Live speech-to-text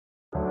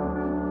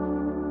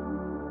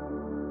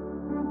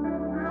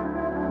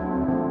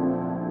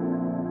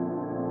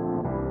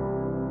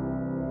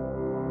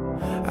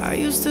I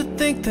used to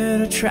think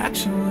that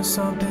attraction was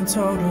something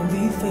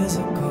totally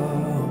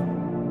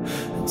physical,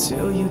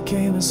 until you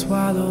came and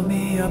swallowed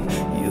me up.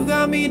 You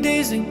got me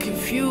dazed and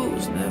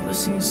confused, never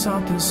seen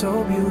something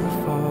so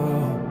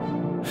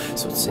beautiful.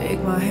 So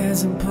take my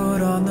hands and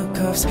put on the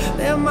cuffs,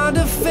 let my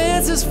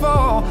defenses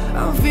fall.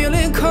 I'm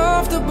feeling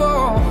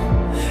comfortable,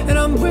 and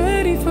I'm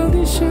ready for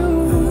these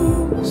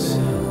shoes.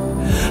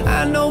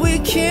 I know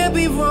it can't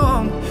be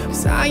wrong,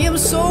 'cause I am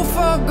so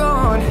far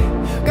gone,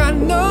 got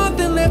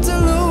nothing left to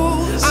lose.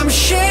 I'm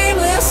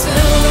shameless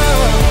in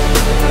love,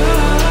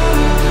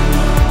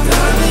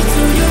 diving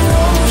through your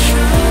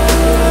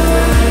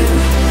ocean.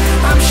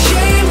 I'm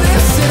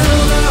shameless in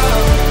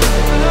love,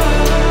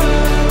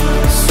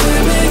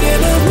 swimming in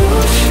the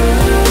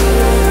ocean.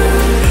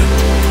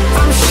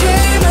 I'm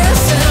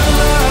shameless in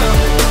love.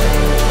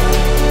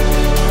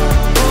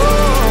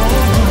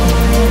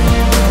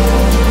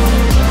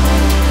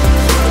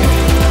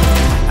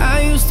 I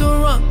used to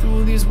run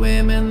through these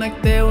women like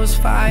there was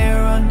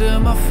fire under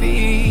my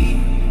feet.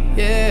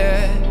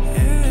 Yeah,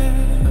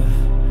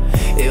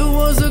 it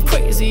was a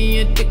crazy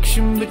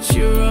addiction, but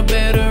you're a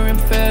better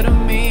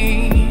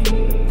amphetamine.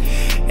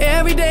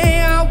 Every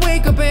day I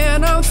wake up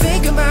and I'm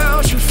thinking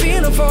about you,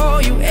 feeling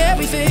for you.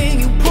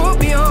 Everything you put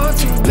me on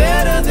to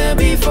better than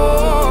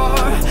before,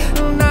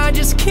 and I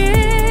just can't